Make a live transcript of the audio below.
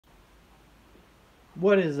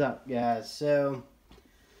What is up, guys? So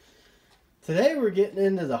today we're getting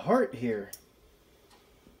into the heart here,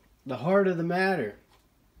 the heart of the matter,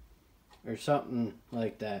 or something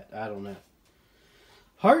like that. I don't know.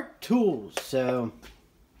 Hart tools. So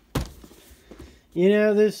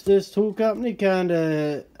this tool company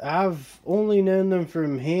I've only known them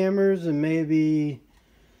from hammers and maybe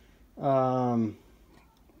pry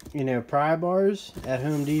bars at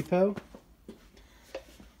Home Depot.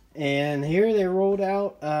 And here they rolled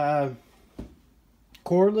out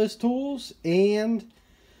cordless tools and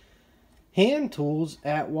hand tools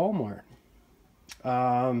at Walmart.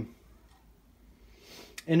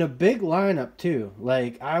 In a big lineup too.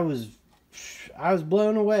 Like I was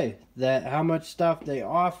blown away that how much stuff they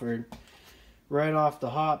offered right off the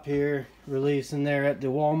hop here, releasing there at the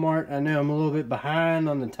Walmart. I know I'm a little bit behind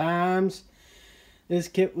on the times. This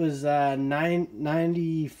kit was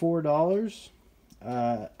 $94.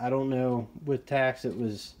 I don't know, with tax it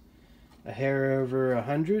was a hair over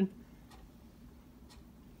 100.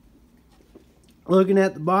 Looking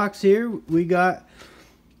at the box here, we got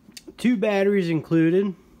 2 batteries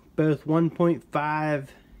included, both 1.5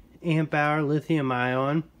 amp hour lithium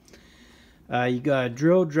ion. You got a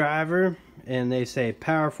drill driver, and they say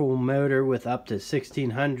powerful motor with up to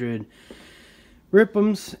 1600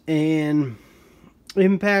 RPMs, and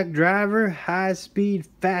impact driver, high speed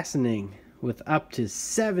fastening with up to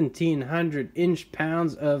 1700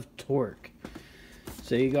 inch-pounds of torque.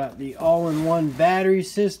 So you got the all-in-one battery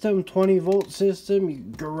system, 20-volt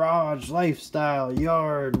system, garage, lifestyle,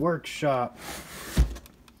 yard, workshop.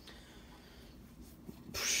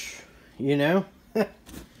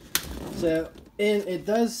 So, and it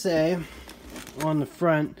does say on the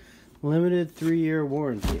front, limited 3-year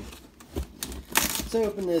warranty. Let's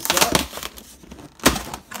open this up.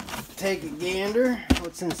 Take a gander.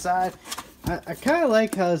 What's inside? I kind of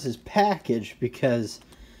like how this is packaged, because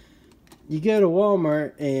you go to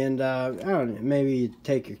Walmart and I don't know, maybe you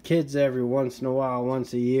take your kids every once in a while,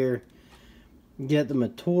 once a year, get them a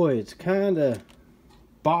toy. It's kind of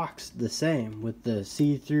boxed the same with the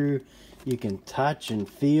see-through. You can touch and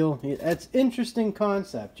feel. That's interesting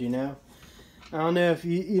concept, I don't know if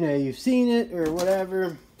you've seen it or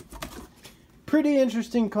whatever. Pretty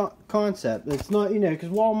interesting concept. It's not, because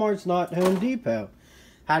Walmart's not Home Depot.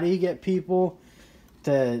 How do you get people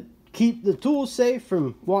to keep the tools safe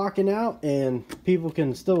from walking out, and people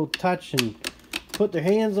can still touch and put their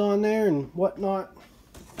hands on there and whatnot?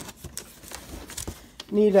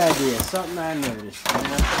 Neat idea. Something I noticed.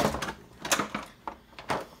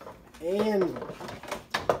 And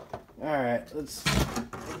alright, let's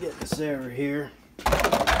get this over here.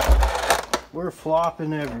 We're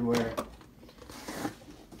flopping everywhere.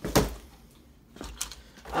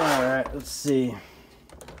 Alright, let's see.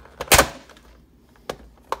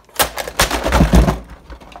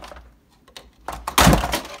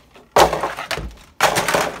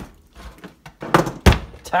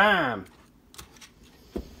 Time.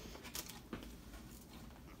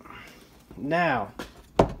 Now,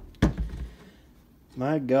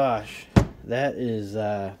 my gosh, that is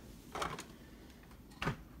that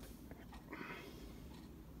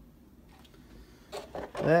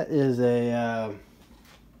is a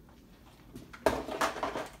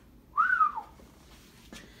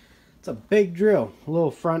it's a big drill, a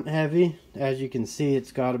little front heavy. As you can see,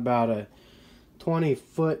 it's got about a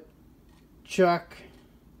 20-foot chuck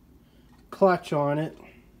clutch on it,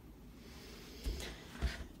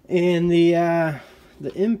 and the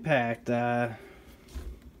impact, that's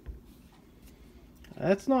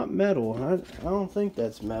not metal. I don't think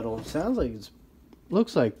that's metal. It sounds like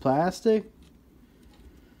looks like plastic.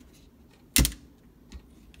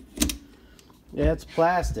 Yeah, it's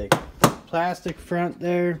plastic front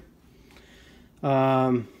there.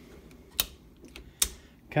 Kind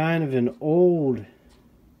of an old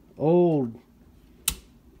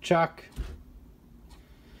chuck.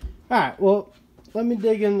 Alright, well, let me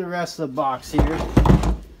dig in the rest of the box here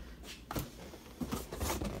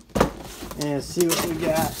and see what we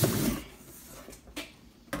got.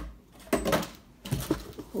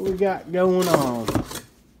 What we got going on.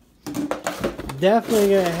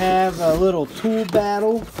 Definitely going to have a little tool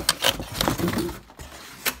battle.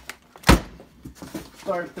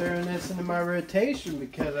 Start throwing this into my rotation,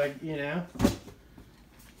 because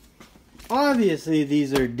obviously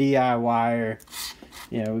these are DIY.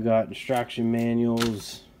 We got instruction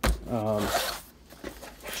manuals.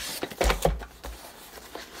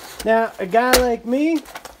 Now, a guy like me,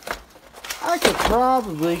 I could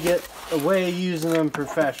probably get away using them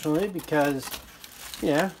professionally, because,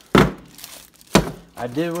 I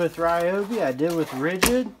did with Ryobi, I did with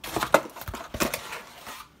Rigid.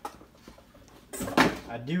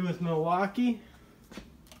 do with Milwaukee.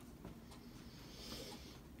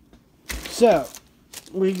 So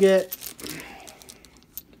we get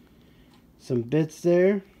some bits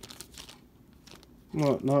there.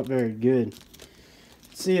 Well, not very good.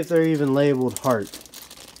 Let's see if they're even labeled Hart.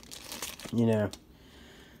 You know.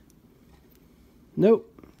 Nope.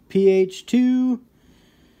 PH2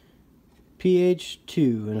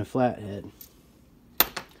 and a flathead.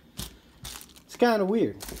 It's kind of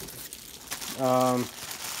weird. Alright,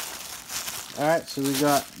 so we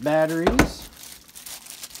got batteries.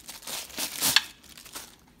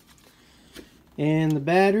 And the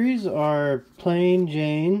batteries are plain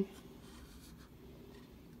Jane.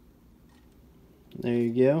 There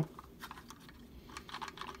you go.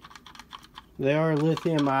 They are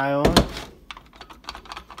lithium ion.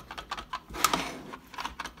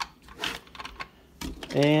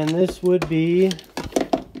 And this would be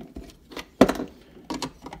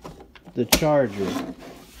the charger.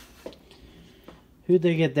 Who'd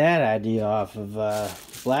they get that idea off of?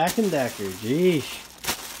 Black & Decker. Jeesh.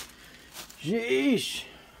 Jeesh.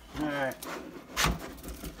 Alright.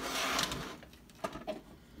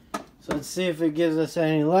 So let's see if it gives us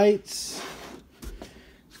any lights.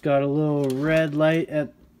 It's got a little red light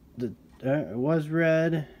at the... it was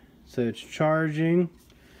red. So it's charging.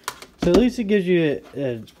 So at least it gives you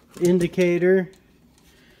an indicator,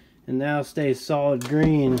 and now stays solid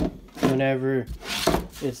green whenever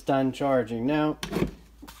it's done charging. Now,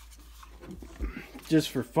 just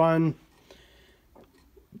for fun,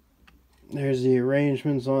 there's the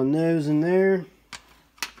arrangements on those in there.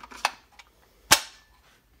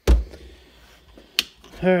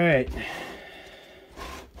 Alright.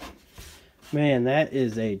 Man, that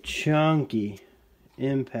is a chunky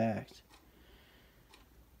impact.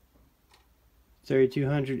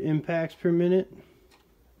 3,200 impacts per minute.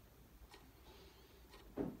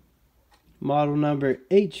 Model number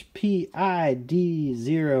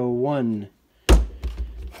HPID01.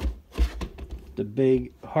 The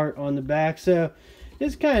big heart on the back. So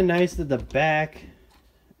it's kind of nice that the back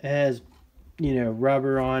has, you know,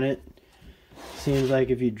 rubber on it. Seems like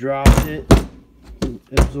if you dropped it,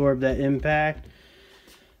 absorb that impact.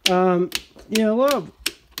 You know, a lot of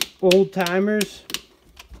old timers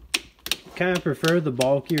kind of prefer the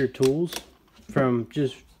bulkier tools from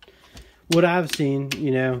just what I've seen, you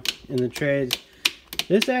know, in the trades.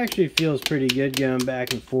 This actually feels pretty good going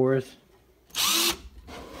back and forth. It's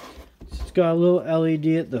got a little LED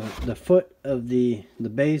at the foot of the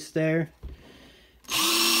base there.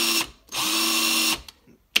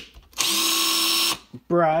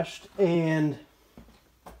 Brushed, and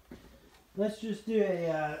let's just do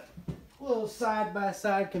a little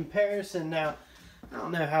side-by-side comparison. Now, I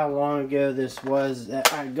don't know how long ago this was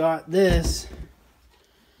that I got this,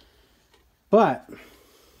 but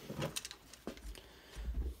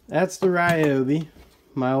that's the Ryobi,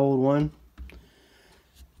 my old one.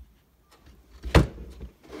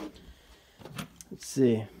 Let's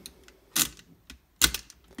see.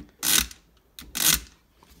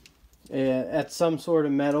 Yeah, that's some sort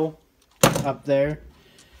of metal up there.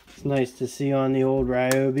 It's nice to see on the old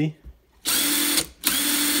Ryobi.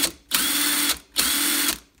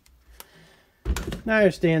 Now I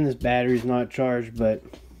understand this battery's not charged, but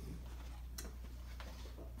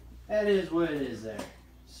that is what it is there.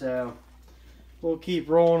 So we'll keep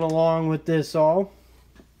rolling along with this all.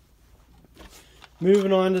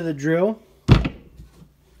 Moving on to the drill.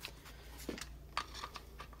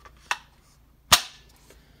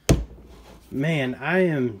 Man,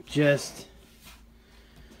 I'm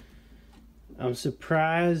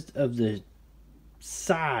surprised of the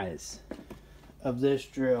size of this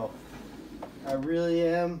drill. I really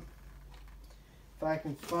am. If I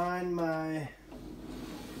can find my,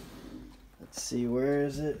 let's see, where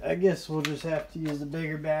is it? I guess we'll just have to use the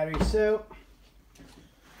bigger battery. So,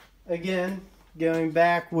 again, going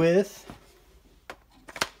back with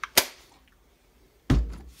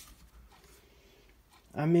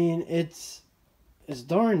I mean, it's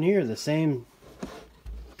darn near the same.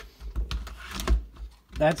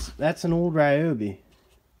 That's an old Ryobi.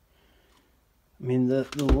 I mean, the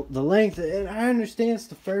length, and I understand it's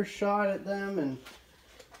the first shot at them and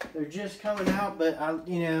they're just coming out, but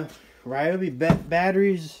you know, Ryobi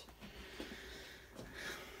batteries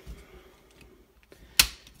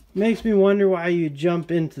makes me wonder why you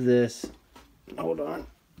jump into this. Hold on.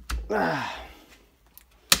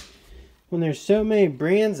 When there's so many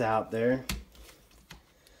brands out there,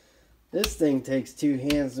 this thing takes two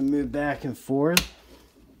hands to move back and forth.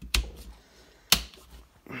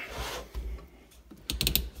 Let's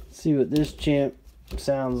see what this champ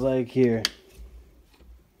sounds like here.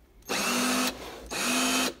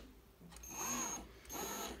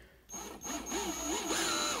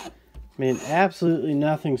 I mean, absolutely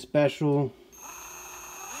nothing special.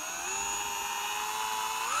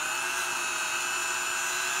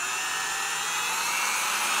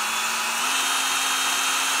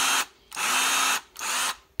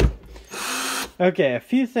 Okay, a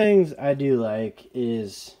few things I do like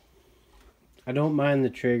is I don't mind the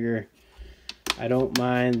trigger. I don't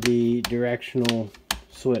mind the directional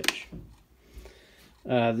switch.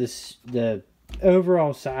 The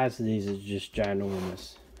overall size of these is just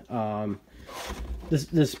ginormous.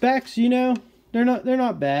 The specs, you know, they're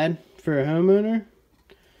not bad for a homeowner.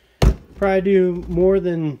 Probably do more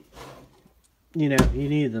than, you know, you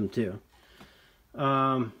need them to.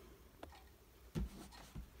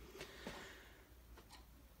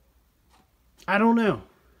 I don't know.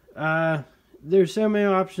 There's so many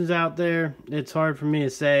options out there. It's hard for me to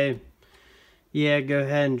say, yeah, go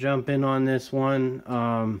ahead and jump in on this one.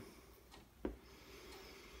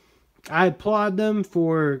 I applaud them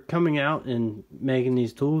for coming out and making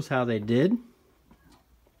these tools how they did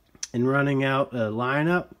and running out a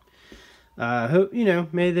lineup. Hope, you know,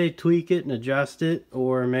 may they tweak it and adjust it,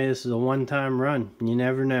 or maybe this is a one-time run. You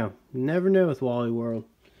never know. You never know with Wally World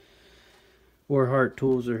or Hart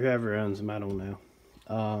Tools or whoever owns them. I don't know.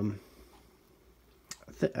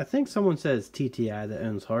 I think someone says TTI that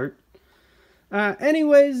owns Hart.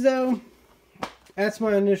 Anyways, though, that's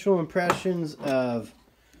my initial impressions of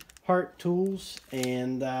Hart Tools,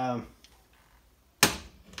 and I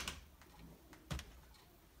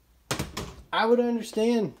would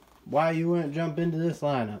understand why you wouldn't jump into this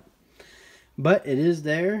lineup, but it is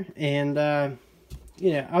there, and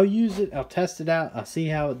you know, I'll use it, I'll test it out, I'll see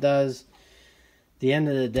how it does. At the end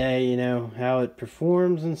of the day, you know, how it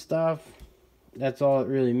performs and stuff, that's all that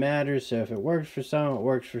really matters. So if it works for someone, it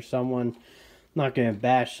works for someone. I'm not going to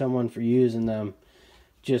bash someone for using them.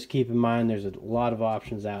 Just keep in mind there's a lot of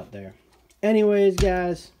options out there. Anyways,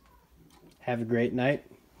 guys, have a great night.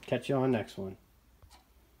 Catch you on the next one.